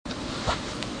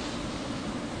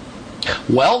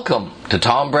Welcome to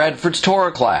Tom Bradford's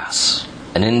Torah class,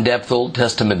 an in-depth Old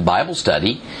Testament Bible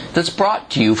study that's brought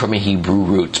to you from a Hebrew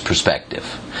roots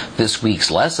perspective. This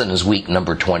week's lesson is week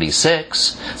number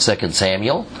 26, 2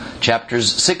 Samuel,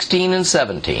 chapters 16 and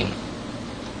 17.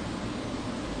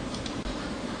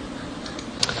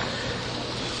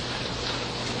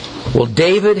 Well,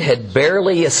 David had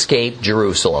barely escaped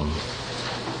Jerusalem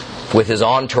with his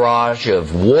entourage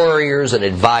of warriors and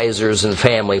advisors and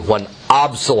family when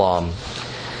Absalom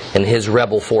and his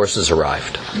rebel forces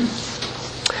arrived.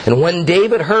 And when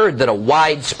David heard that a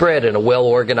widespread and a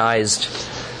well-organized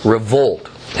revolt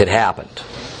had happened,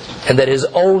 and that his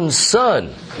own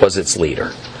son was its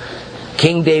leader,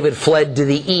 King David fled to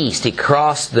the east. He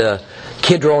crossed the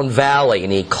Kidron Valley,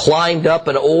 and he climbed up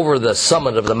and over the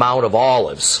summit of the Mount of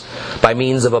Olives by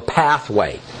means of a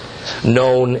pathway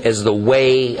known as the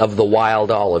Way of the Wild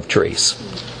Olive Trees.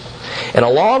 And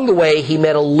along the way, he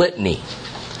met a litany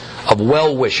of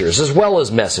well-wishers as well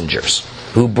as messengers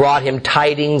who brought him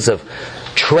tidings of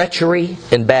treachery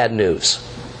and bad news.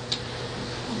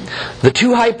 The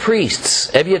two high priests,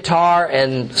 Abiathar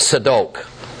and Zadok,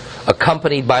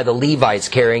 accompanied by the Levites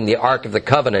carrying the Ark of the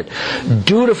Covenant,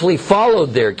 dutifully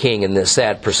followed their king in this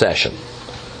sad procession.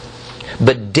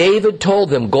 But David told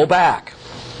them, "Go back.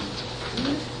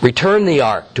 Return the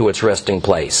ark to its resting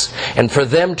place, and for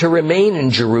them to remain in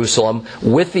Jerusalem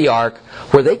with the ark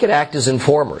where they could act as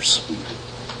informers."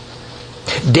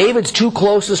 David's two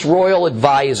closest royal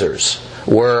advisors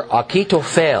were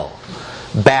Achitophel,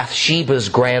 Bathsheba's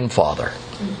grandfather,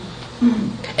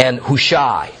 and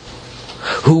Hushai,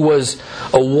 who was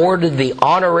awarded the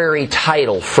honorary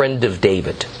title Friend of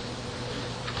David.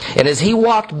 And as he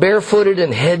walked barefooted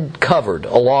and head covered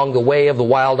along the Way of the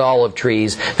Wild Olive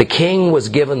Trees, the king was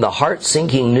given the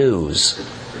heart-sinking news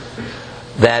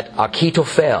that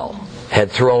Achitophel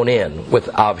had thrown in with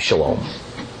Absalom,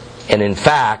 and in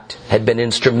fact had been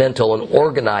instrumental in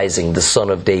organizing the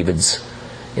son of David's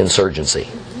insurgency.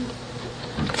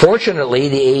 Fortunately,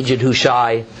 the aged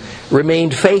Hushai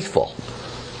remained faithful,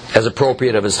 as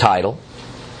appropriate of his title,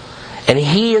 and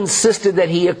he insisted that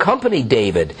he accompany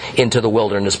David into the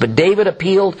wilderness. But David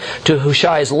appealed to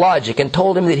Hushai's logic and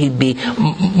told him that he'd be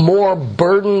more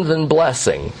burden than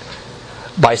blessing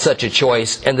by such a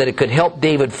choice, and that it could help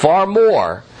David far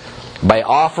more by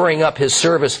offering up his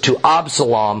service to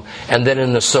Absalom, and then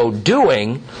in the so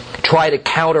doing try to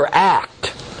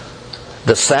counteract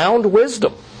the sound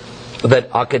wisdom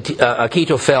that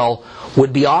Achitophel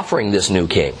would be offering this new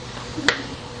king.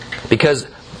 Because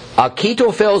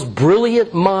Achitophel's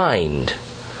brilliant mind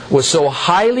was so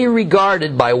highly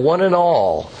regarded by one and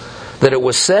all that it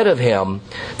was said of him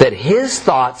that his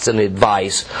thoughts and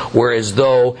advice were as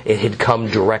though it had come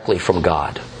directly from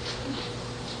God.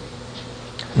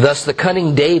 Thus the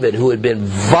cunning David, who had been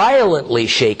violently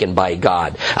shaken by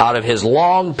God out of his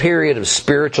long period of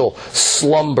spiritual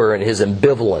slumber and his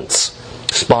ambivalence,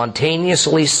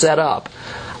 spontaneously set up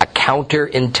a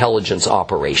counterintelligence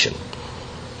operation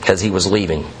as he was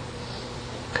leaving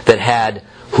that had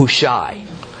Hushai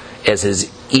as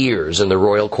his ears in the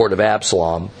royal court of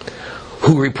Absalom,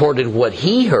 who reported what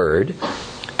he heard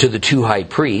to the two high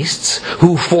priests,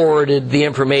 who forwarded the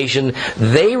information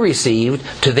they received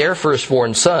to their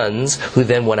firstborn sons, who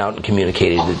then went out and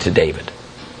communicated it to David.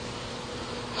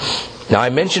 Now, I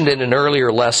mentioned in an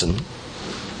earlier lesson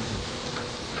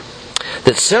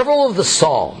that several of the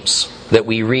Psalms that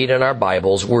we read in our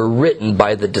Bibles were written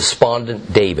by the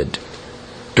despondent David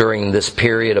during this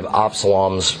period of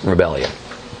Absalom's rebellion.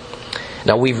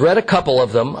 Now, we've read a couple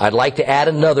of them. I'd like to add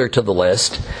another to the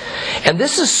list. And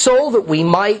this is so that we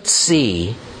might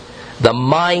see the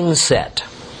mindset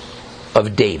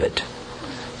of David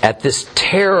at this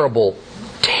terrible,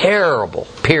 terrible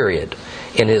period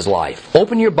in his life.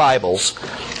 Open your Bibles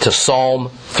to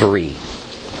Psalm 3.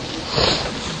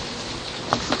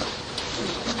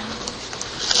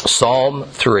 Psalm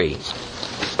 3.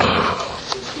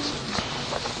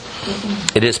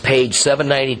 It is page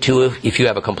 792 if you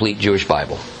have a complete Jewish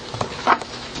Bible.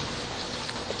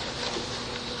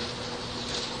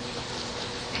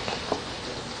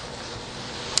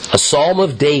 A psalm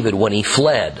of David when he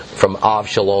fled from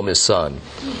Absalom his son.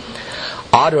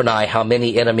 Adonai, how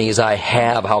many enemies I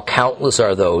have, how countless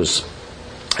are those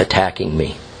attacking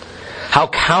me. How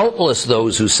countless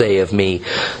those who say of me,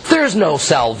 there's no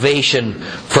salvation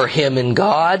for him in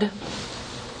God.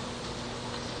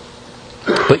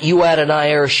 But you,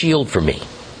 Adonai, are a shield for me.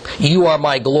 You are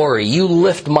my glory. You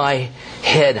lift my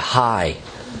head high.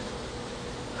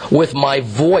 With my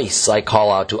voice I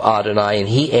call out to Adonai, and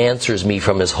He answers me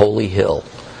from His holy hill.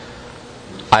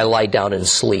 I lie down and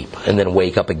sleep, and then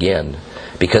wake up again,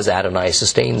 because Adonai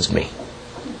sustains me.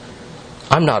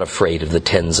 I'm not afraid of the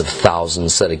tens of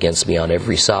thousands set against me on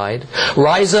every side.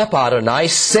 Rise up, Adonai,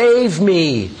 save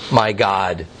me, my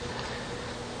God.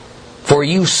 For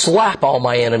you slap all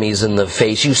my enemies in the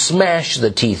face. You smash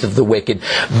the teeth of the wicked.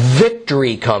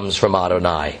 Victory comes from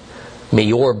Adonai. May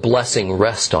your blessing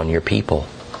rest on your people.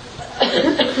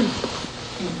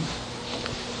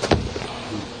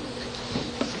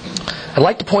 I'd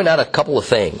like to point out a couple of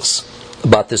things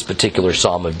about this particular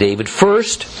Psalm of David.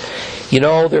 First,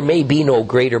 there may be no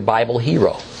greater Bible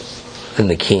hero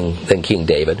than King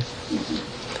David.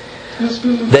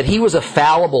 That he was a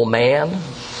fallible man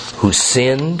who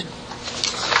sinned,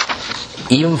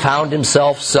 even found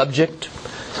himself subject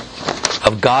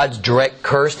of God's direct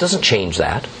curse, doesn't change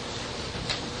that.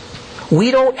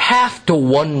 We don't have to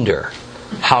wonder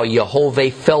how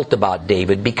Jehovah felt about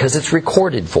David because it's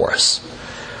recorded for us.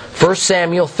 1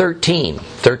 Samuel 13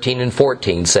 and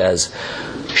 14 says,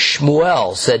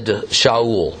 Shmuel said to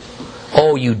Shaul,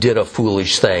 "Oh, you did a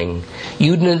foolish thing.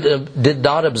 You did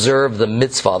not observe the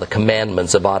mitzvah, the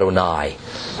commandments of Adonai,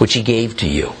 which he gave to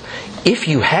you. If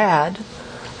you had,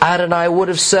 Adonai would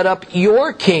have set up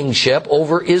your kingship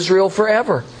over Israel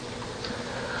forever.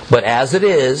 But as it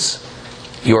is,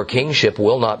 your kingship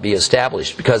will not be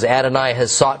established, because Adonai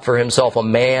has sought for himself a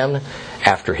man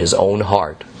after his own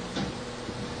heart.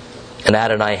 And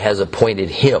Adonai has appointed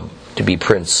him to be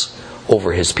prince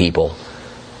over his people,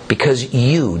 because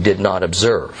you did not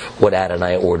observe what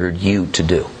Adonai ordered you to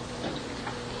do."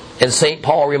 And St.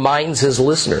 Paul reminds his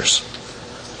listeners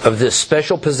of this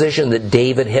special position that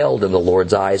David held in the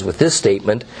Lord's eyes with this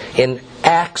statement in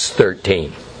Acts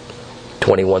 13,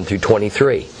 21 through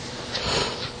 23.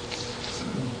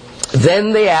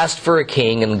 "Then they asked for a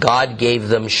king, and God gave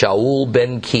them Shaul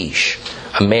ben Kish,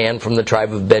 a man from the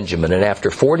tribe of Benjamin. And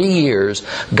after 40 years,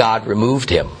 God removed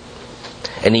him,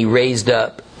 and he raised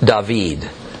up David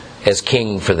as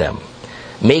king for them,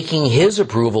 making his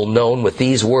approval known with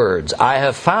these words, 'I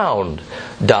have found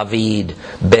David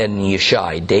ben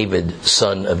Yishai, David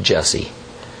son of Jesse,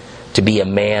 to be a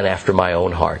man after my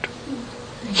own heart.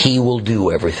 He will do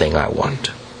everything I want.'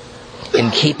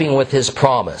 In keeping with his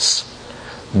promise,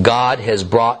 God has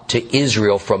brought to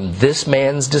Israel from this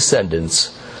man's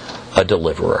descendants a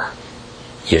deliverer,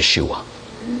 Yeshua."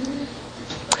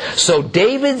 So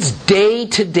David's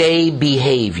day-to-day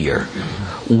behavior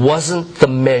wasn't the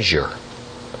measure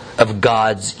of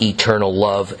God's eternal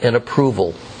love and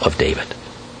approval of David.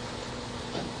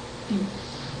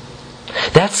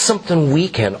 That's something we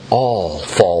can all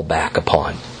fall back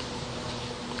upon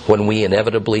when we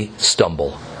inevitably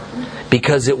stumble,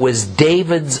 because it was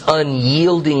David's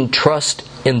unyielding trust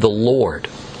in the Lord.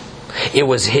 It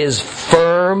was his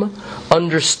firm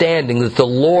understanding that the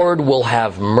Lord will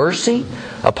have mercy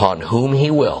upon whom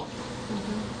he will.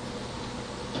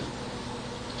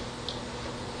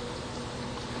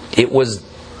 It was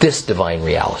this divine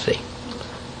reality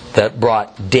that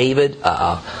brought David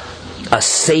a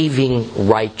saving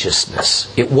righteousness.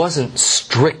 It wasn't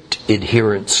strict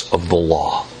adherence of the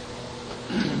law.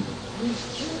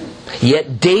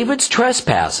 Yet David's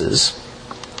trespasses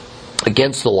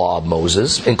against the law of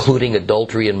Moses, including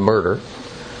adultery and murder,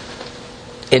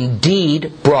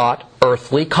 indeed brought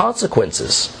earthly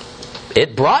consequences.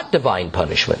 It brought divine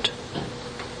punishment.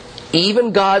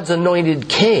 Even God's anointed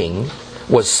king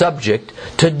was subject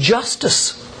to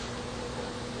justice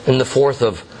in the form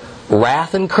of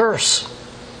wrath and curse.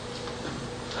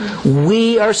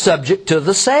 We are subject to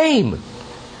the same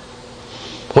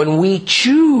when we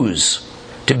choose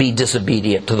to be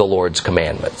disobedient to the Lord's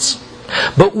commandments.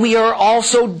 But we are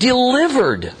also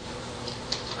delivered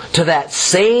to that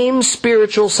same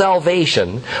spiritual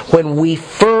salvation when we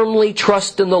firmly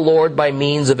trust in the Lord by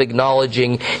means of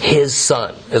acknowledging His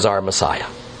Son as our Messiah.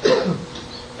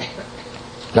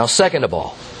 Now, second of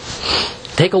all,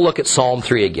 take a look at Psalm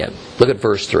 3 again. Look at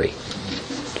verse 3.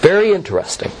 Very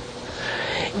interesting.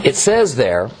 It says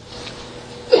there,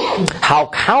 "How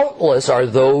countless are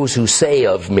those who say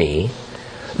of me,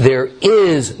 there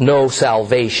is no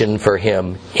salvation for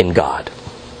him in God."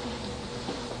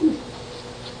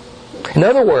 In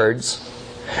other words,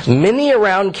 many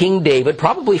around King David,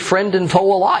 probably friend and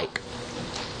foe alike,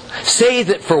 say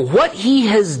that for what he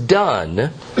has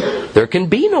done, there can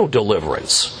be no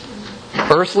deliverance,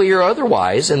 earthly or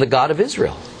otherwise, in the God of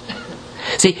Israel.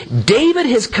 See, David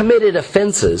has committed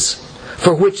offenses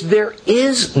for which there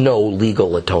is no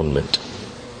legal atonement.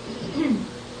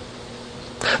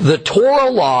 The Torah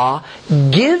law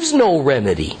gives no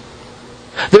remedy.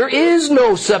 There is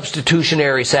no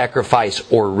substitutionary sacrifice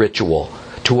or ritual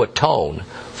to atone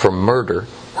for murder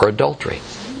or adultery.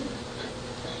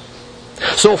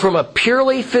 So from a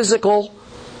purely physical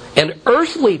and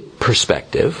earthly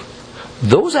perspective,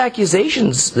 those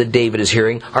accusations that David is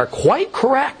hearing are quite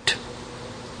correct.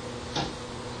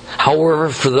 However,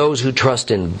 for those who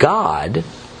trust in God,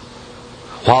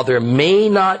 while there may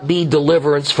not be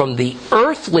deliverance from the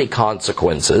earthly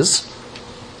consequences,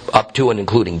 up to and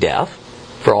including death,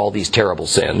 for all these terrible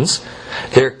sins,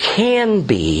 there can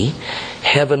be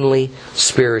heavenly,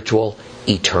 spiritual,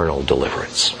 eternal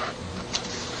deliverance.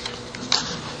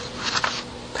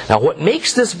 Now, what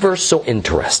makes this verse so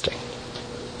interesting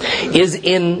is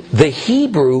in the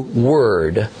Hebrew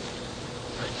word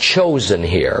chosen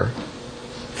here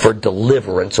for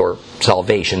deliverance or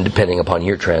salvation, depending upon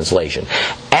your translation.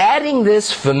 Adding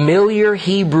this familiar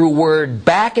Hebrew word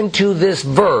back into this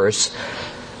verse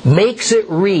makes it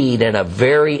read in a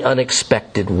very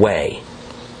unexpected way.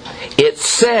 It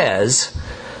says,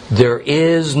 there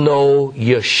is no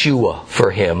Yeshua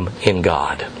for him in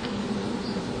God.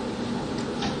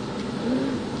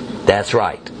 That's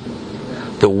right.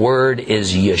 The word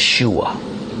is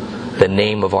Yeshua, the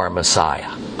name of our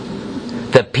Messiah.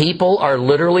 The people are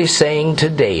literally saying to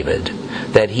David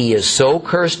that he is so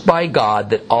cursed by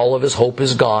God that all of his hope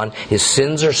is gone. His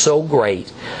sins are so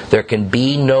great, there can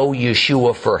be no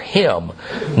Yeshua for him,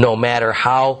 no matter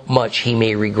how much he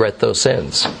may regret those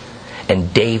sins.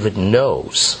 And David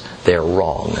knows they're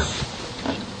wrong.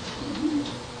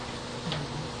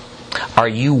 Are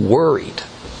you worried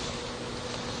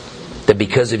that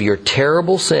because of your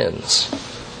terrible sins,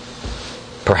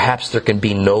 perhaps there can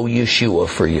be no Yeshua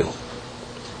for you?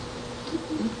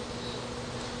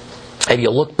 Have you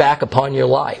looked back upon your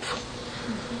life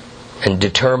and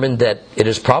determined that it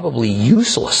is probably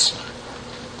useless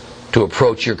to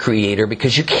approach your Creator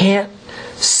because you can't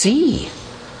see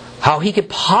how He could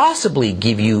possibly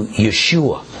give you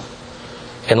Yeshua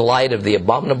in light of the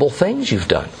abominable things you've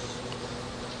done?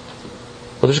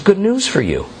 Well, there's good news for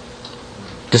you.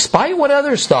 Despite what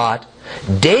others thought,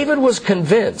 David was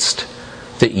convinced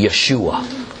that Yeshua,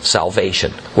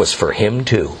 salvation, was for him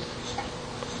too,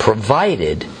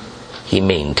 provided he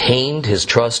maintained his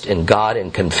trust in God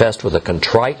and confessed with a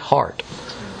contrite heart,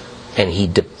 and he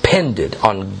depended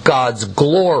on God's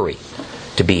glory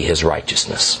to be his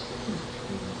righteousness.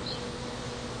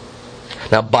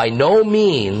 Now, by no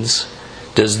means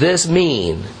does this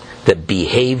mean that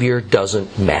behavior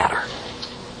doesn't matter.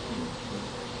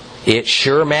 It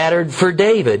sure mattered for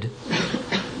David,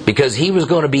 because he was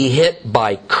going to be hit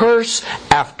by curse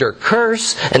after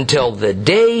curse until the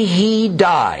day he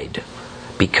died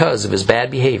because of his bad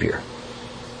behavior.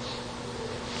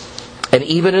 And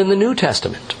even in the New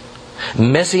Testament,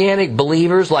 Messianic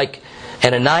believers like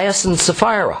Ananias and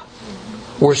Sapphira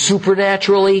were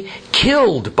supernaturally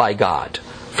killed by God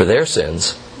for their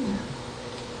sins.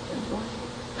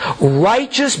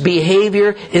 Righteous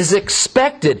behavior is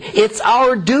expected. It's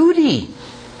our duty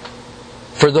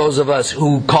for those of us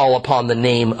who call upon the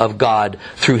name of God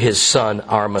through His Son,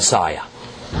 our Messiah.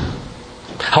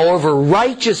 However,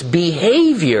 righteous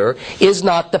behavior is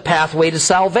not the pathway to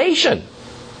salvation.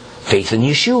 Faith in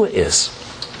Yeshua is.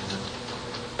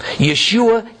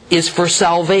 Yeshua is for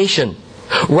salvation.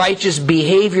 Righteous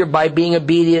behavior by being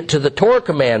obedient to the Torah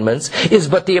commandments is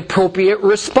but the appropriate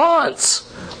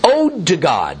response owed to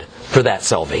God for that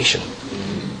salvation.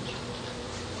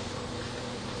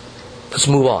 Let's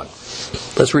move on.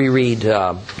 Let's reread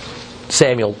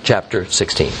Samuel chapter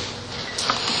 16.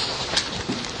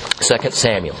 2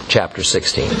 Samuel chapter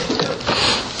 16.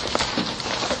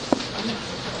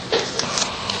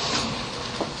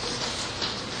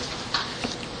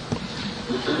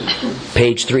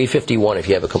 Page 351 if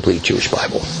you have a complete Jewish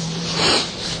Bible.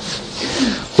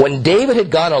 When David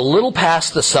had gone a little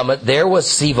past the summit, there was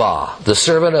Ziva, the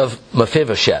servant of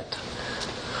Mephibosheth,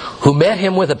 who met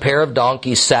him with a pair of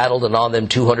donkeys saddled, and on them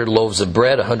 200 loaves of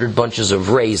bread, 100 bunches of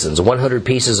raisins, 100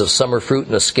 pieces of summer fruit,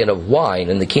 and a skin of wine.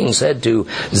 And the king said to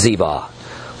Ziva,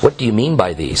 "What do you mean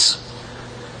by these?"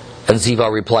 And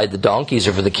Ziva replied, "The donkeys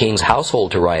are for the king's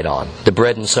household to ride on. The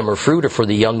bread and summer fruit are for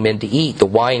the young men to eat. The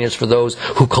wine is for those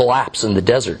who collapse in the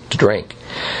desert to drink."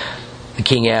 The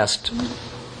king asked,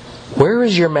 "Where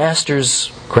is your master's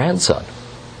grandson?"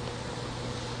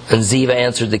 And Ziva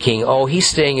answered the king, "Oh, he's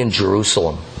staying in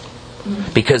Jerusalem,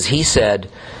 because he said,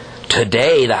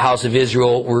 'Today the house of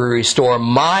Israel will restore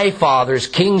my father's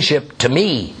kingship to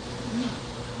me.'"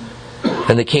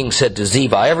 And the king said to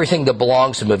Ziva, "Everything that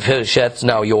belongs to Mephibosheth is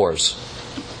now yours."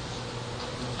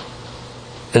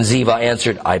 And Ziva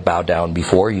answered, "I bow down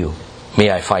before you. May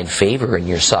I find favor in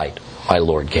your sight, my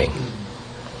lord king."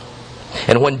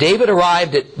 And when David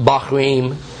arrived at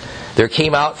Bahurim, there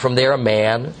came out from there a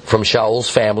man from Shaul's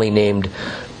family named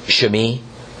Shimei,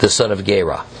 the son of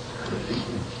Gera.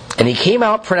 And he came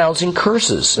out pronouncing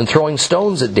curses and throwing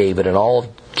stones at David and all of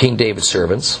King David's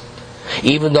servants,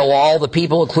 even though all the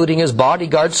people, including his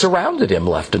bodyguards, surrounded him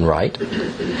left and right.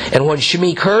 And when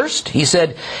Shimei cursed, he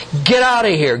said, "Get out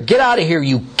of here! Get out of here,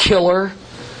 you killer!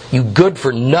 You good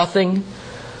for nothing!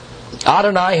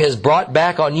 Adonai has brought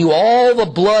back on you all the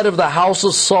blood of the house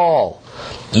of Saul.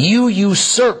 You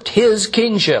usurped his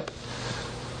kingship.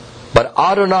 But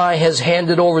Adonai has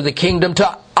handed over the kingdom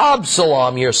to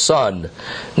Absalom, your son.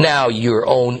 Now your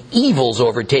own evil's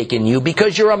overtaken you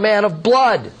because you're a man of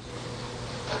blood."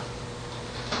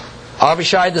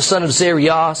 Abishai, the son of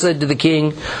Zeruiah, said to the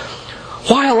king,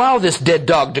 "Why allow this dead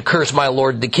dog to curse my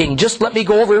lord the king? Just let me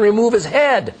go over and remove his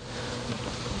head."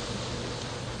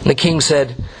 And the king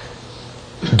said,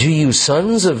 "Do you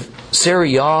sons of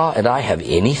Zeruiah and I have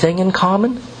anything in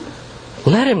common?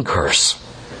 Let him curse.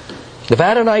 If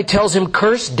Adonai tells him,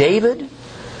 'Curse David,'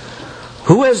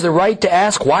 who has the right to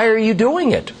ask, 'Why are you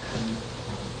doing it?'"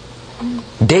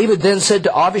 David then said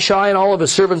to Abishai and all of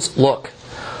his servants, "Look,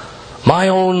 my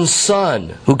own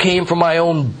son, who came from my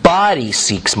own body,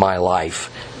 seeks my life.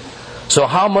 So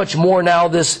how much more now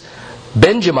this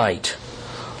Benjamite?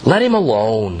 Let him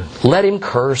alone. Let him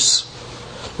curse.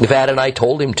 If Adonai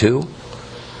told him to,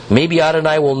 maybe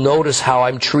Adonai will notice how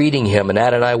I'm treating him, and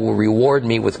Adonai will reward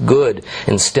me with good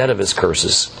instead of his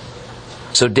curses."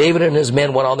 So David and his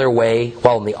men went on their way,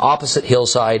 while on the opposite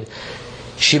hillside,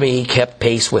 Shimei kept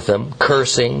pace with them,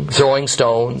 cursing, throwing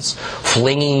stones,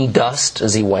 flinging dust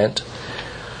as he went.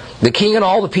 The king and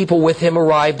all the people with him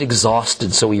arrived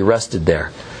exhausted, so he rested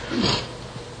there.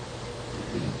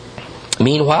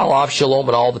 Meanwhile, Avshalom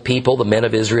and all the people, the men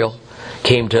of Israel,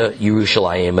 came to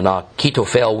Jerusalem, and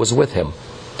Achitophel was with him.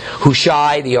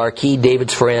 Hushai, the Archi,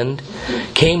 David's friend,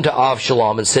 came to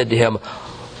Avshalom and said to him,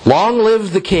 "Long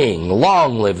live the king!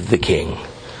 Long live the king!"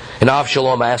 And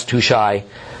Avshalom asked Hushai,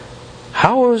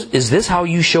 Is this how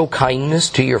you show kindness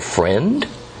to your friend?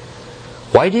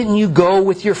 Why didn't you go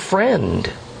with your friend?"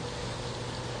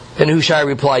 And Hushai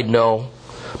replied, "No,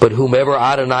 but whomever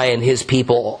Adonai and his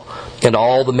people and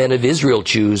all the men of Israel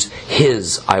choose,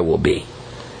 his I will be,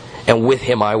 and with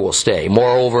him I will stay.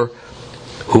 Moreover,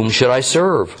 whom should I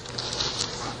serve?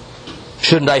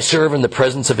 Shouldn't I serve in the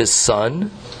presence of his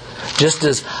son? Just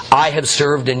as I have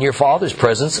served in your father's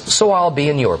presence, so I'll be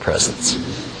in your presence."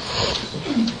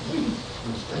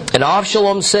 And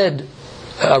Ahitophel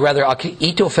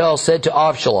said to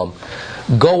Avshalom,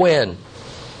 "Go in,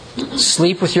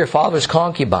 sleep with your father's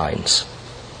concubines,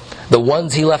 the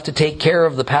ones he left to take care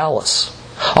of the palace.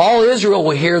 All Israel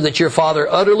will hear that your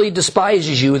father utterly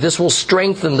despises you. This will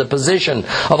strengthen the position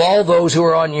of all those who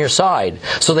are on your side."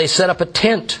 So they set up a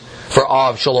tent for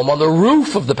Avshalom on the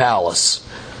roof of the palace.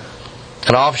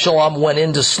 And Avshalom went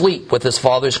in to sleep with his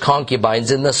father's concubines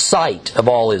in the sight of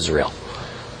all Israel.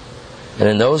 And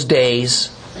in those days,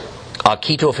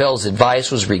 Achitophel's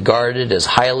advice was regarded as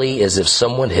highly as if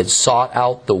someone had sought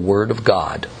out the word of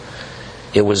God.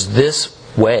 It was this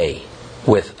way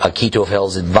with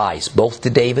Achitophel's advice, both to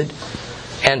David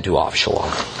and to Avshalom.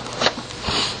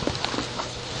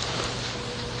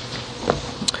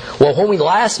 Well, when we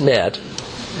last met,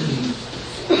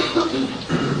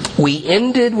 we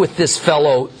ended with this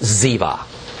fellow Ziva,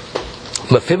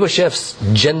 Mephibosheth's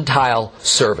Gentile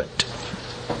servant,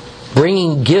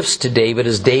 bringing gifts to David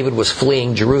as David was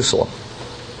fleeing Jerusalem.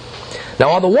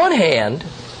 Now, on the one hand,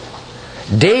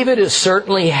 David is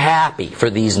certainly happy for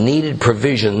these needed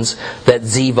provisions that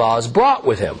Ziva has brought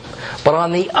with him. But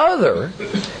on the other,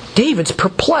 David's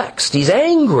perplexed. He's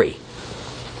angry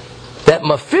that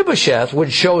Mephibosheth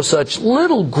would show such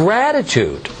little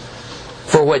gratitude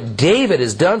for what David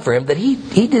has done for him that he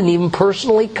didn't even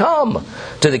personally come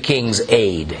to the king's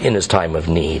aid in his time of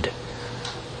need.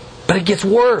 But it gets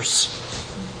worse.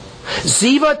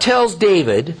 Ziva tells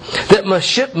David that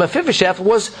Mephibosheth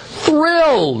was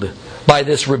thrilled by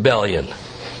this rebellion,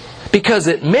 because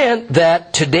it meant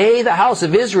that today the house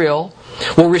of Israel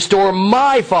will restore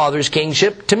my father's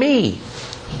kingship to me.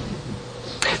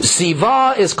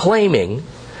 Ziva is claiming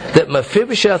that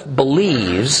Mephibosheth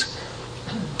believes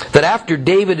that after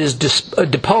David is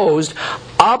deposed,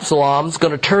 Absalom's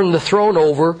going to turn the throne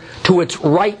over to its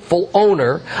rightful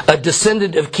owner, a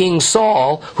descendant of King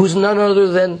Saul, who's none other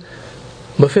than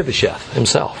Mephibosheth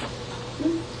himself.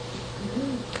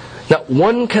 Now,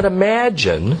 one can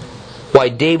imagine why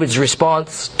David's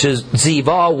response to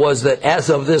Ziva was that as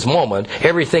of this moment,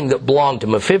 everything that belonged to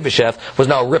Mephibosheth was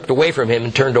now ripped away from him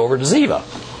and turned over to Ziva.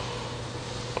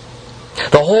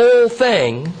 The whole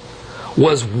thing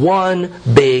was one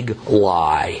big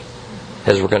lie,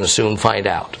 as we're going to soon find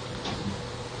out.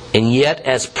 And yet,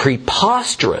 as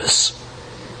preposterous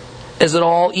as it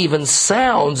all even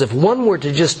sounds, if one were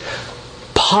to just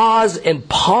pause and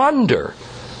ponder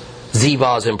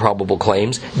Ziva's improbable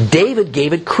claims, David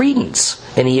gave it credence,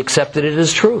 and he accepted it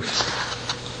as truth.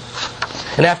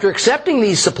 And after accepting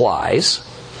these supplies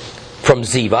from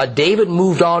Ziva, David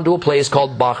moved on to a place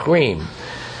called Bahurim,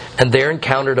 and there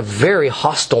encountered a very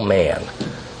hostile man,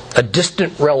 a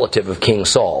distant relative of King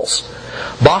Saul's.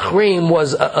 Bahurim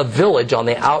was a village on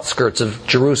the outskirts of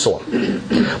Jerusalem,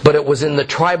 but it was in the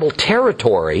tribal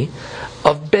territory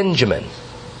of Benjamin.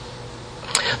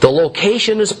 The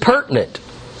location is pertinent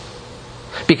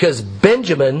because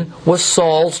Benjamin was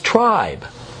Saul's tribe.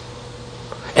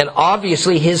 And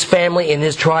obviously his family and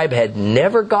his tribe had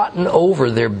never gotten over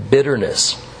their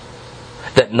bitterness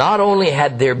that not only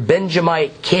had their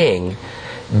Benjamite king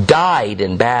died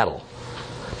in battle,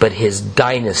 but his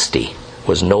dynasty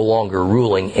was no longer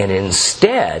ruling and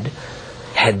instead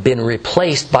had been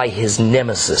replaced by his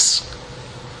nemesis,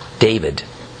 David,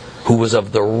 who was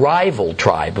of the rival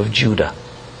tribe of Judah.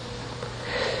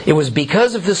 It was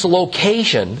because of this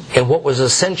location in what was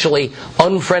essentially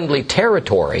unfriendly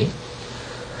territory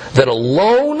that a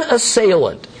lone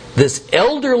assailant, this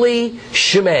elderly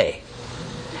Shimei,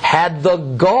 had the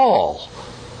gall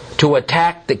to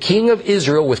attack the king of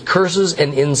Israel with curses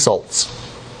and insults.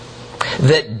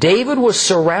 That David was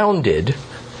surrounded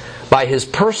by his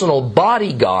personal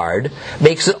bodyguard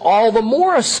makes it all the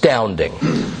more astounding.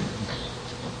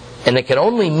 And it can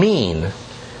only mean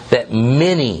that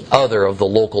many other of the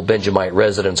local Benjamite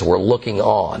residents were looking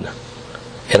on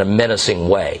in a menacing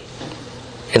way.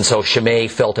 And so Shimei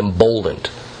felt emboldened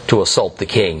to assault the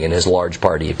king and his large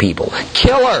party of people.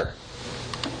 "Killer!"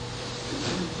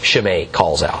 Shimei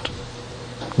calls out.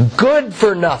 "Good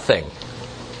for nothing!"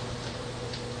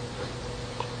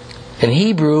 In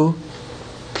Hebrew,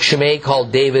 Shimei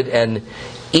called David an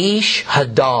Ish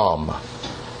Hadam,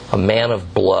 a man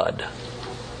of blood.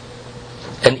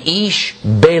 An Ish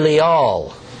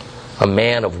Belial, a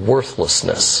man of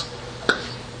worthlessness.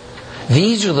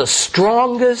 These are the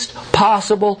strongest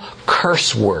possible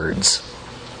curse words,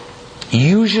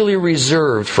 usually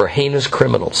reserved for heinous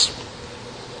criminals.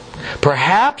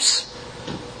 Perhaps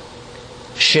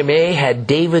Shimei had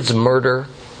David's murder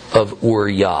of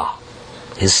Uriah,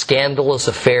 his scandalous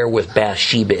affair with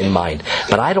Bathsheba, in mind,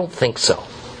 but I don't think so.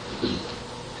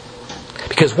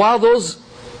 Because while those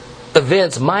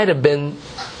events might have been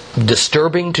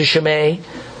disturbing to Shimei,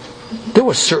 there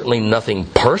was certainly nothing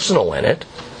personal in it.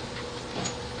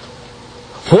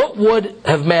 What would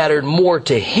have mattered more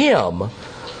to him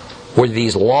were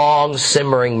these long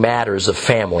simmering matters of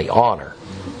family honor.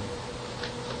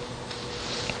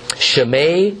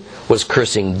 Shimei was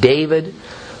cursing David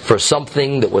for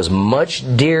something that was much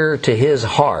dearer to his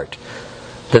heart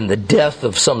than the death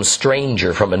of some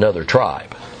stranger from another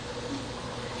tribe.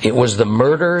 It was the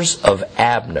murders of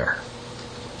Abner,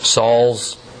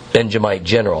 Saul's Benjamite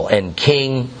general, and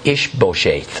King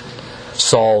Ishbosheth,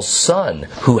 Saul's son,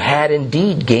 who had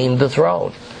indeed gained the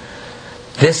throne.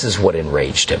 This is what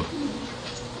enraged him.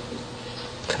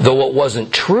 Though it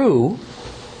wasn't true,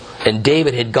 and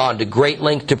David had gone to great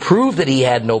length to prove that he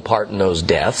had no part in those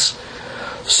deaths,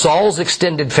 Saul's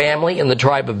extended family and the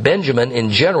tribe of Benjamin in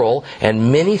general,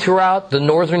 and many throughout the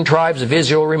northern tribes of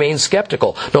Israel, remained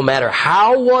skeptical. No matter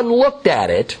how one looked at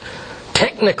it,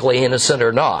 technically innocent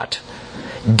or not,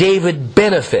 David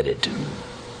benefited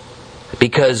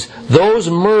because those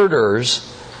murders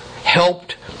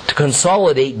helped to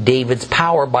consolidate David's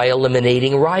power by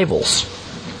eliminating rivals.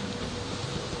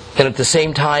 And at the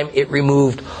same time, it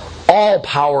removed all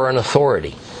power and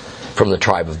authority from the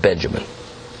tribe of Benjamin.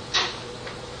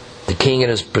 The king and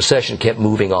his procession kept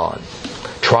moving on,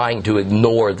 trying to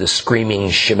ignore the screaming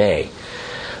Shimei.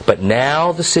 But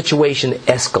now the situation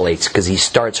escalates because he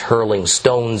starts hurling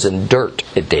stones and dirt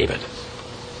at David.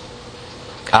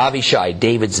 Abishai,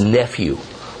 David's nephew,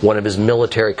 one of his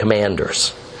military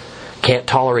commanders, can't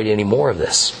tolerate any more of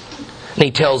this. And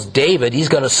he tells David he's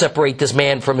going to separate this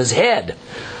man from his head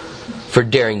for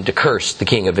daring to curse the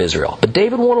king of Israel. But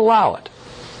David won't allow it.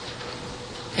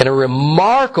 In a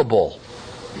remarkable,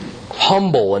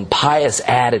 humble, and pious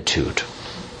attitude,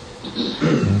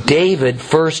 David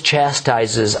first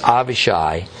chastises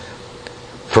Abishai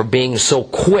for being so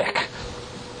quick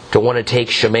to want to take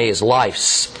Shimei's life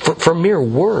for mere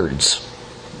words.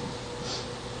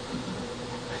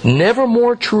 Never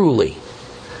more truly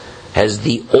has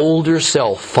the older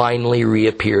self finally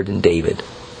reappeared in David.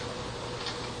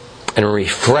 And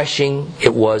refreshing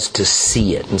it was to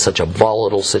see it in such a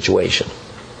volatile situation.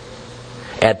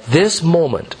 At this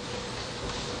moment,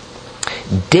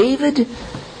 David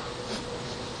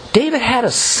had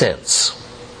a sense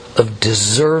of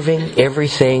deserving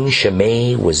everything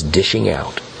Shimei was dishing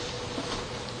out.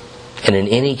 And in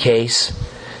any case,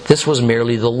 this was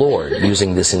merely the Lord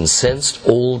using this incensed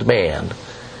old man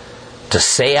to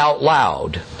say out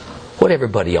loud what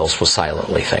everybody else was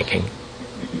silently thinking.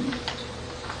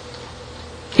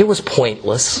 It was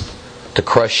pointless to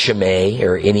crush Shimei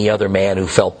or any other man who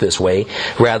felt this way.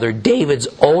 Rather, David's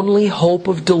only hope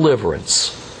of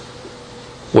deliverance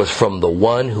was from the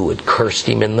one who had cursed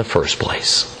him in the first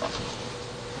place,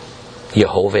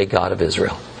 Jehovah, God of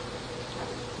Israel.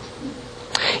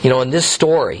 In this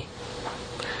story,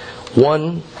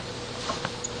 one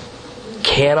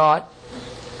cannot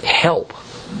help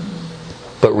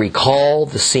but recall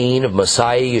the scene of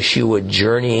Messiah Yeshua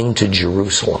journeying to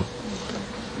Jerusalem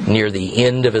near the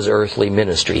end of his earthly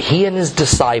ministry. He and his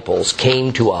disciples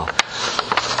came to a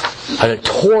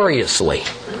notoriously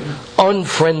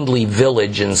unfriendly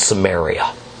village in Samaria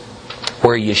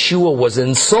where Yeshua was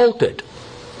insulted.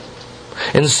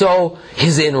 And so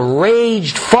his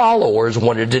enraged followers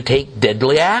wanted to take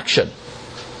deadly action.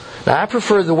 Now, I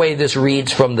prefer the way this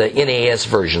reads from the NAS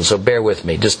version, so bear with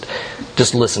me. Just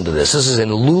listen to this. This is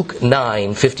in Luke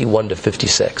 9, 51 to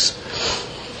 56.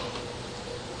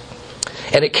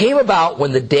 And it came about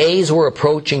when the days were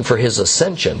approaching for his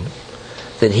ascension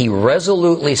that he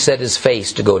resolutely set his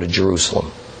face to go to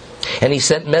Jerusalem. And he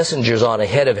sent messengers on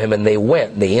ahead of him, and they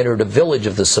went. They entered a village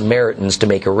of the Samaritans to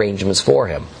make arrangements for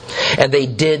him. And they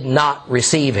did not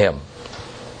receive him,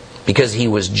 because he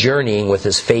was journeying with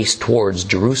his face towards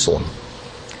Jerusalem.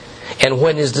 And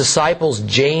when his disciples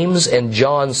James and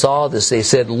John saw this, they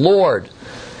said, "Lord,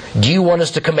 do you want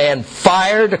us to command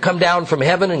fire to come down from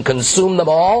heaven and consume them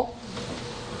all?"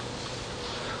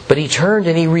 But he turned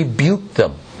and he rebuked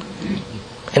them.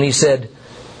 And he said,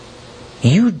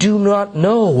 "You do not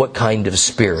know what kind of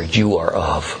spirit you are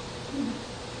of.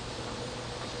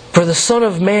 For the Son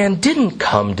of Man didn't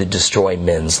come to destroy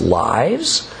men's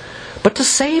lives, but to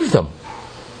save them."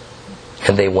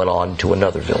 And they went on to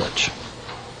another village.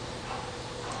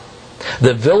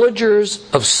 The villagers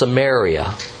of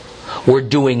Samaria were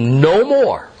doing no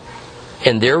more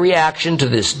in their reaction to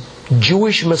this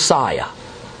Jewish Messiah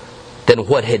than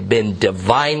what had been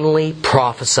divinely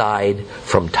prophesied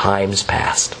from times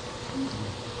past.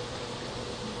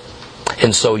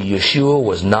 And so Yeshua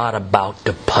was not about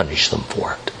to punish them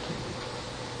for it.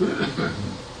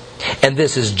 And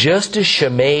this is just as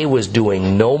Shimei was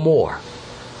doing no more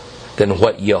than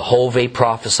what Jehovah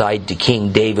prophesied to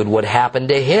King David would happen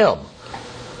to him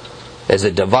as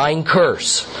a divine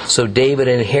curse. So David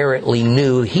inherently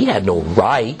knew he had no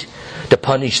right to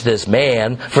punish this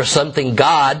man for something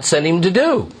God sent him to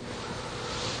do.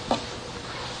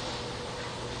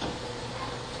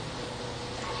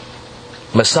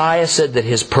 Messiah said that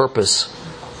his purpose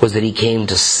was that he came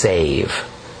to save,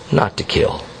 not to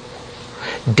kill.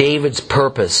 David's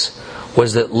purpose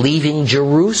was that leaving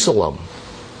Jerusalem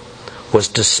was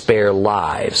to spare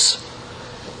lives.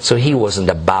 So he wasn't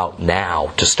about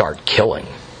now to start killing.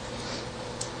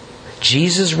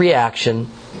 Jesus' reaction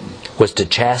was to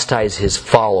chastise his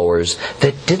followers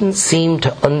that didn't seem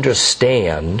to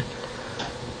understand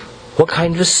what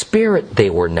kind of spirit they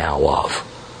were now of.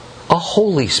 A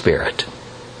Holy Spirit.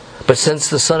 But since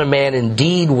the Son of Man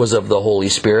indeed was of the Holy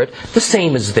Spirit, the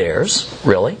same as theirs,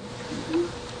 really,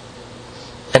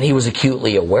 and he was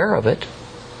acutely aware of it,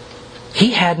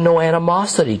 he had no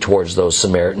animosity towards those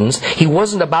Samaritans. He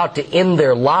wasn't about to end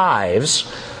their lives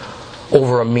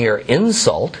over a mere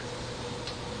insult.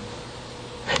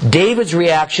 David's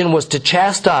reaction was to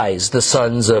chastise the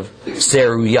sons of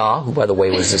Zeruiah, who by the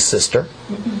way was his sister,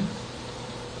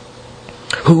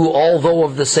 who, although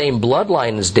of the same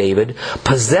bloodline as David,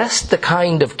 possessed the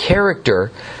kind of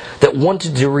character that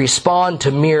wanted to respond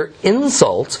to mere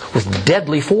insults with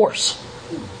deadly force.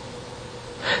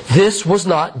 This was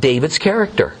not David's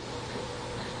character.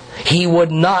 He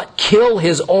would not kill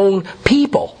his own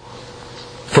people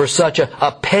for such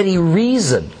a petty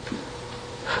reason.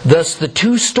 Thus, the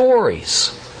two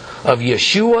stories of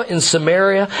Yeshua in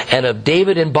Samaria and of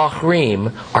David in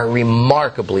Bahrim are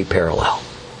remarkably parallel.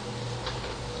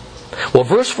 Well,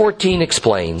 verse 14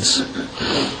 explains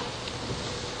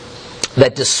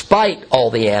that despite all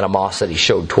the animosity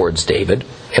showed towards David,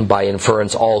 and by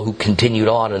inference all who continued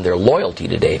on in their loyalty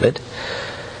to David,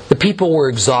 the people were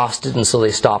exhausted, and so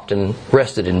they stopped and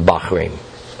rested in Bahrim.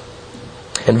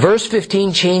 And verse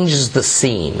 15 changes the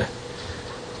scene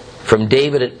from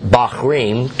David at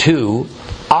Bahrim to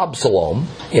Absalom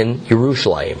in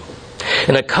Jerusalem.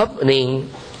 And accompanying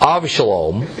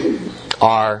Avshalom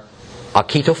are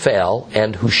Achitophel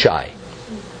and Hushai.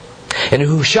 And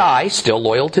Hushai, still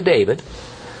loyal to David,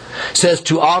 says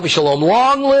to Avshalom,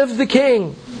 "Long live the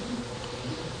king!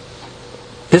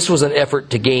 This was an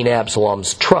effort to gain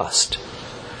Absalom's trust.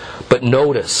 But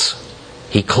notice,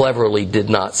 he cleverly did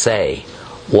not say,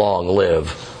 "Long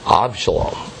live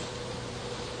Absalom."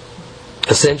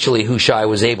 Essentially, Hushai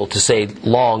was able to say,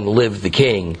 "Long live the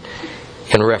king,"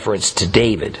 in reference to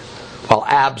David, while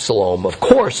Absalom, of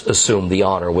course, assumed the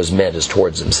honor was meant as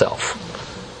towards himself.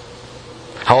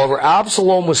 However,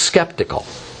 Absalom was skeptical,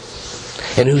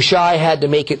 and Hushai had to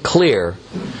make it clear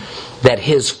that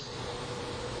his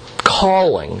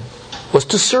calling was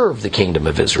to serve the kingdom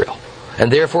of Israel.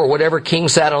 And therefore, whatever king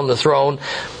sat on the throne,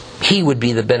 he would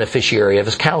be the beneficiary of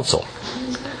his counsel.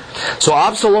 So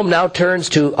Absalom now turns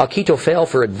to Achitophel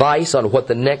for advice on what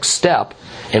the next step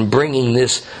in bringing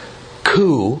this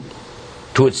coup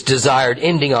to its desired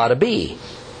ending ought to be.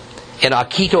 And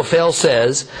Achitophel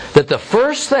says that the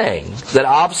first thing that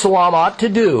Absalom ought to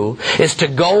do is to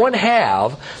go and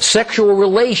have sexual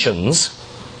relations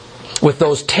with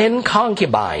those 10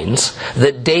 concubines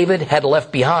that David had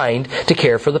left behind to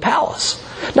care for the palace.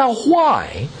 Now,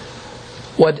 why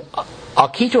would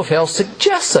Achitophel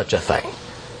suggest such a thing?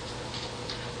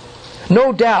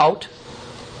 No doubt,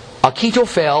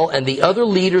 Achitophel and the other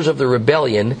leaders of the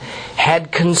rebellion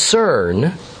had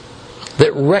concern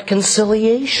that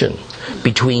reconciliation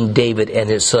between David and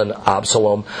his son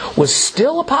Absalom was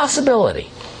still a possibility,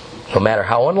 no matter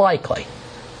how unlikely.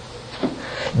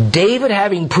 David,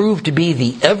 having proved to be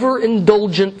the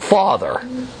ever-indulgent father,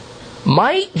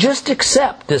 might just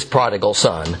accept this prodigal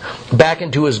son back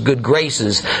into his good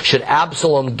graces should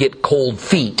Absalom get cold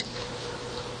feet,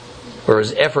 or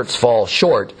his efforts fall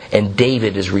short and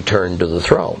David is returned to the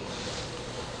throne.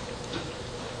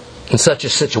 In such a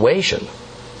situation,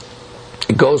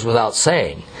 it goes without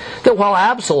saying that while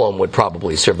Absalom would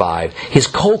probably survive, his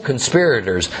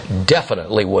co-conspirators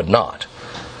definitely would not.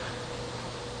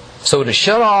 So to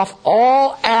shut off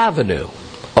all avenue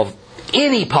of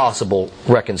any possible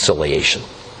reconciliation,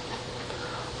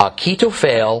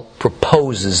 Achitophel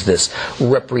proposes this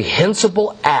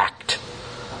reprehensible act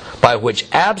by which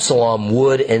Absalom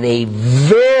would, in a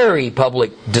very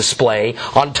public display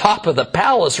on top of the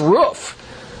palace roof,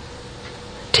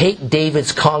 take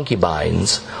David's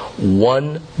concubines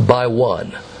one by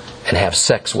one and have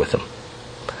sex with them.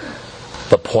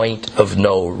 The point of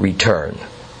no return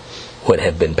would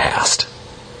have been passed.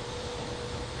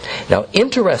 Now,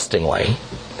 interestingly,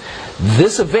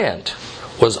 this event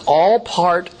was all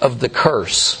part of the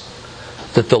curse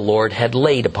that the Lord had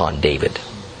laid upon David.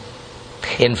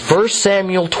 In 1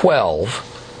 Samuel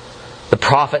 12, the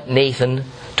prophet Nathan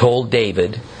told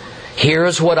David, "Here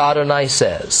is what Adonai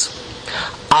says,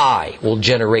 I will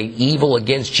generate evil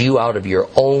against you out of your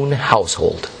own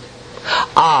household.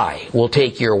 I will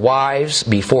take your wives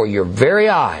before your very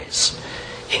eyes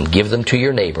and give them to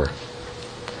your neighbor.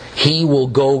 He will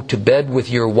go to bed with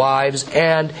your wives,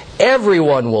 and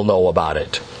everyone will know about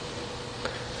it.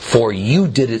 For you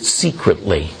did it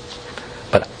secretly,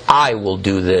 but I will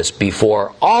do this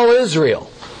before all Israel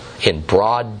in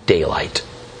broad daylight."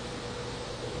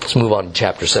 Let's move on to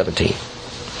chapter 17.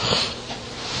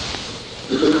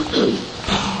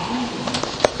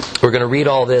 We're going to read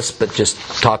all this, but just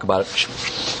talk about it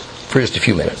for just a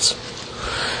few minutes.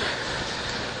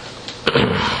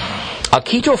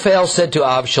 Achitophel said to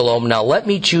Absalom, "Now let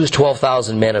me choose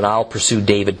 12,000 men and I'll pursue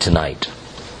David tonight.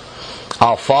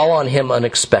 I'll fall on him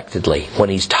unexpectedly when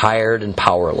he's tired and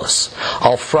powerless.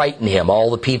 I'll frighten him.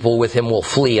 All the people with him will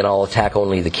flee and I'll attack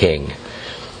only the king.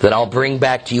 Then I'll bring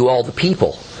back to you all the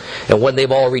people. And when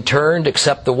they've all returned,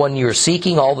 except the one you're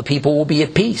seeking, all the people will be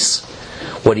at peace."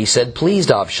 What he said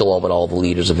pleased Absalom and all the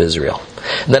leaders of Israel.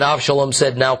 And then Absalom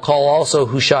said, "Now call also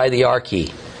Hushai the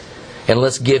Archi, and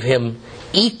let's give him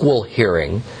equal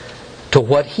hearing to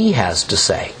what he has to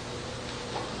say."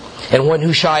 And when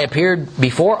Hushai appeared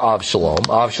before Absalom,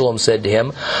 Absalom said to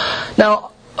him,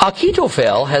 "Now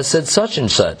Achitophel has said such and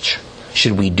such.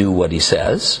 Should we do what he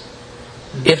says?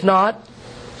 If not,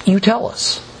 you tell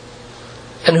us."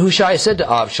 And Hushai said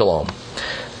to Absalom,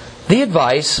 "The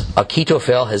advice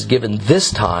Achitophel has given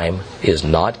this time is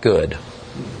not good.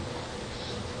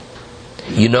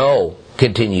 You know,"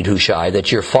 continued Hushai,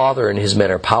 "that your father and his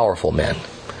men are powerful men,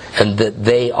 and that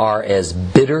they are as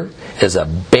bitter as a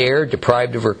bear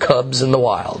deprived of her cubs in the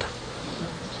wild.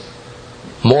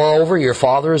 Moreover, your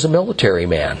father is a military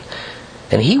man,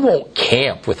 and he won't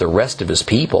camp with the rest of his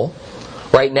people.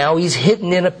 Right now he's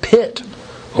hidden in a pit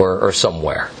or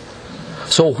somewhere.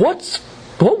 So what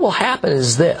will happen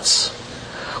is this.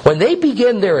 When they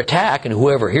begin their attack, and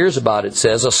whoever hears about it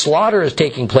says, a slaughter is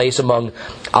taking place among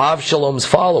Absalom's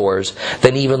followers,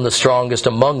 then even the strongest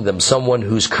among them, someone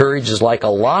whose courage is like a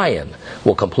lion,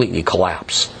 will completely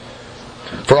collapse.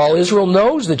 For all Israel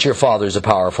knows that your father is a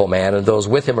powerful man, and those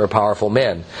with him are powerful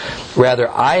men. Rather,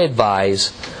 I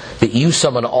advise that you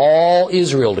summon all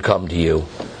Israel to come to you,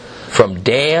 from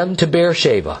Dan to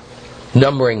Beersheba,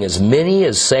 numbering as many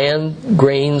as sand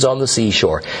grains on the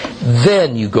seashore.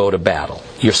 Then you go to battle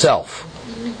yourself.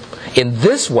 In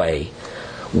this way,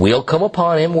 we'll come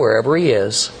upon him wherever he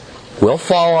is. We'll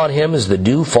fall on him as the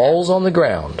dew falls on the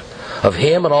ground. Of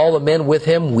him and all the men with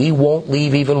him, we won't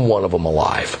leave even one of them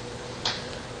alive.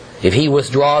 If he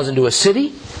withdraws into a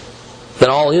city, then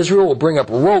all Israel will bring up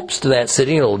ropes to that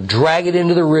city and will drag it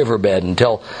into the riverbed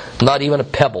until not even a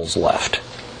pebble's left.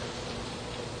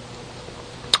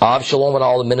 Avshalom and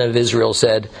all the men of Israel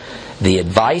said, the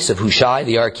advice of Hushai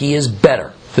the Archi is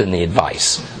better than the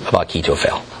advice of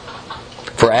Achitophel.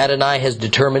 For Adonai has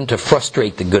determined to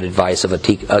frustrate the good advice of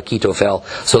Achitophel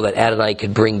so that Adonai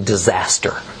could bring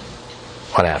disaster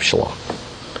on Avshalom.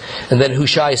 And then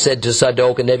Hushai said to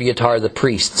Zadok and Abiathar the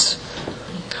priests,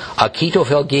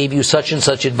 Achitophel gave you such and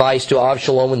such advice to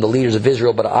Avshalom and the leaders of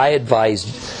Israel, but I advised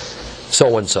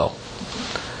so and so.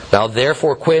 Now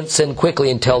therefore send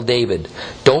quickly and tell David,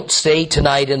 don't stay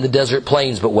tonight in the desert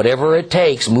plains, but whatever it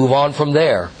takes, move on from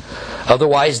there.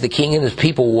 Otherwise the king and his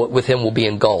people with him will be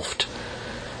engulfed.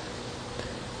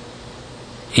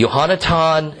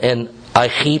 Yohanatan and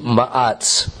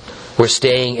Ahimaatz were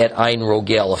staying at Ein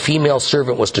Rogel. A female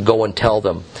servant was to go and tell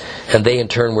them, and they in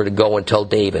turn were to go and tell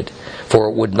David, for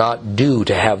it would not do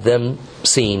to have them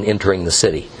seen entering the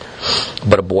city.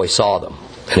 But a boy saw them,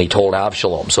 and he told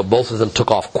Avshalom. So both of them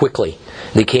took off quickly.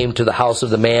 They came to the house of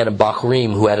the man in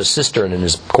Bahurim who had a cistern in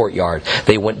his courtyard.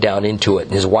 They went down into it,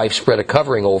 and his wife spread a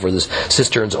covering over the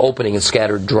cistern's opening and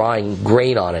scattered drying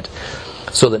grain on it,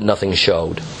 so that nothing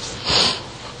showed.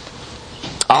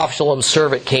 Avshalom's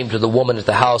servant came to the woman at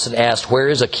the house and asked, where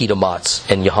is Achitomatz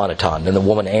and Yohanatan? And the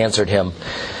woman answered him,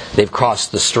 they've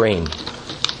crossed the stream.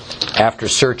 After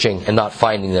searching and not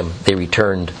finding them, they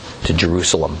returned to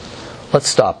Jerusalem. Let's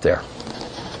stop there.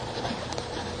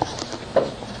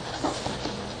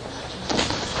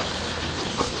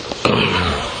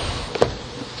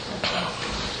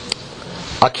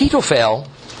 Achitophel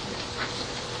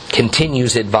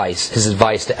continues his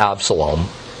advice to Absalom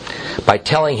by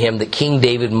telling him that King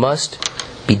David must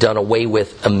be done away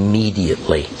with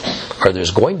immediately, or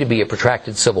there's going to be a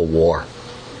protracted civil war.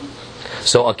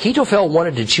 So Achitophel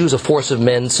wanted to choose a force of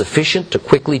men sufficient to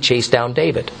quickly chase down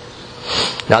David.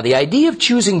 Now the idea of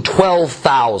choosing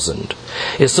 12,000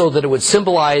 is so that it would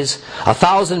symbolize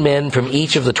 1,000 men from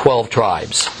each of the 12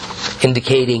 tribes,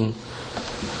 indicating,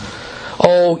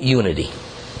 unity.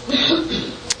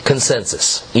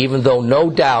 Consensus, even though no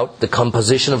doubt the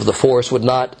composition of the force would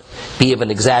not be of an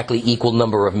exactly equal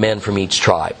number of men from each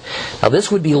tribe. Now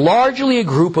this would be largely a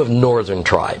group of northern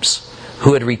tribes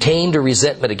who had retained a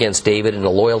resentment against David and a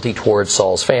loyalty towards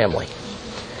Saul's family.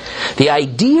 The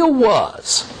idea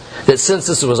was that since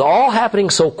this was all happening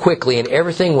so quickly and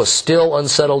everything was still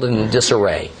unsettled and in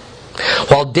disarray,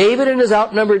 while David and his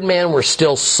outnumbered men were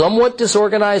still somewhat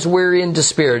disorganized, weary, and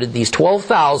dispirited, these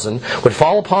 12,000 would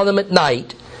fall upon them at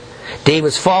night.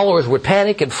 David's followers would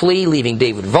panic and flee, leaving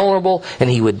David vulnerable, and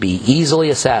he would be easily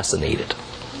assassinated.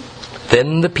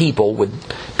 Then the people would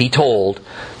be told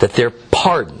that they're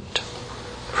pardoned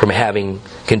from having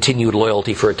continued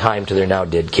loyalty for a time to their now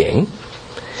dead king,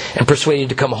 and persuaded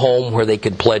to come home where they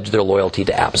could pledge their loyalty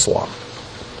to Absalom.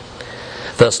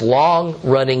 Thus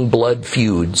long-running blood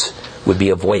feuds would be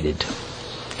avoided,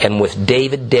 and with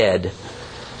David dead,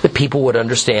 the people would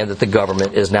understand that the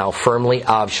government is now firmly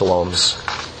Avshalom's,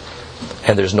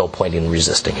 and there's no point in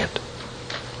resisting it.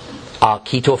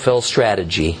 Achitophel's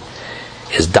strategy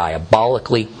is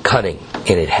diabolically cunning,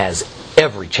 and it has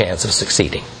every chance of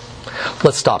succeeding.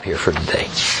 Let's stop here for today.